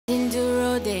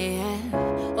no day.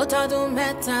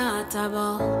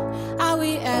 Are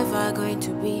we ever going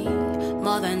to be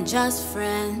more than just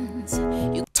friends?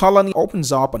 Tolani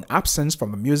opens up on absence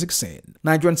from the music scene.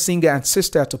 Nigerian singer and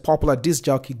sister to popular disc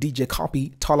jockey DJ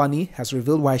Copy, Tolani has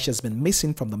revealed why she has been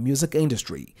missing from the music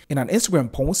industry. In an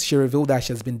Instagram post, she revealed that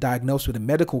she has been diagnosed with a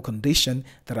medical condition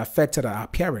that affected her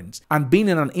appearance, and being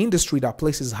in an industry that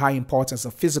places high importance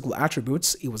on physical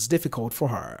attributes, it was difficult for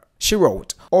her. She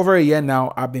wrote, "Over a year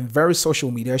now, I've been very social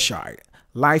media shy.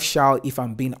 Life shy, if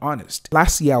I'm being honest.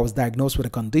 Last year I was diagnosed with a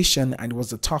condition and it was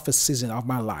the toughest season of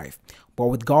my life. But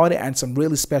with God and some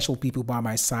really special people by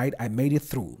my side, I made it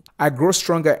through. I grow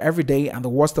stronger every day and the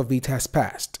worst of it has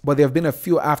passed. But there have been a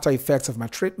few after effects of my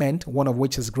treatment, one of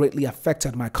which has greatly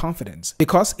affected my confidence.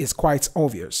 Because it's quite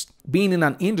obvious. Being in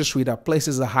an industry that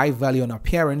places a high value on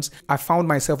appearance, I found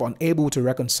myself unable to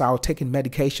reconcile taking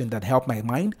medication that helped my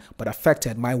mind but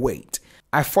affected my weight.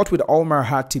 I fought with all my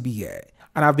heart to be here.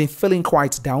 And I've been feeling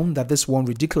quite down that this one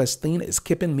ridiculous thing is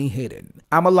keeping me hidden.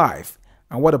 I'm alive,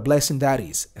 and what a blessing that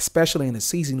is, especially in a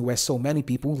season where so many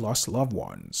people lost loved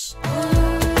ones."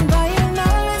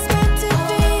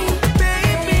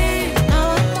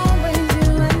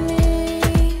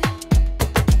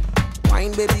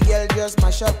 Baby girl, just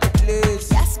mash up the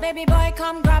place. Yes, baby boy,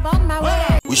 come grab on my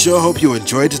way. We sure hope you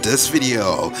enjoyed this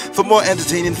video. For more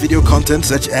entertaining video content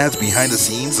such as behind the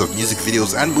scenes of music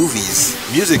videos and movies,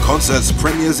 music concerts,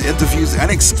 premieres, interviews, and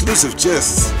exclusive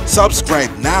gists, subscribe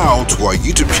now to our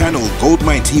YouTube channel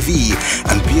GoldmyneTV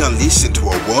and be unleashed into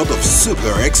a world of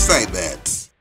super excitement.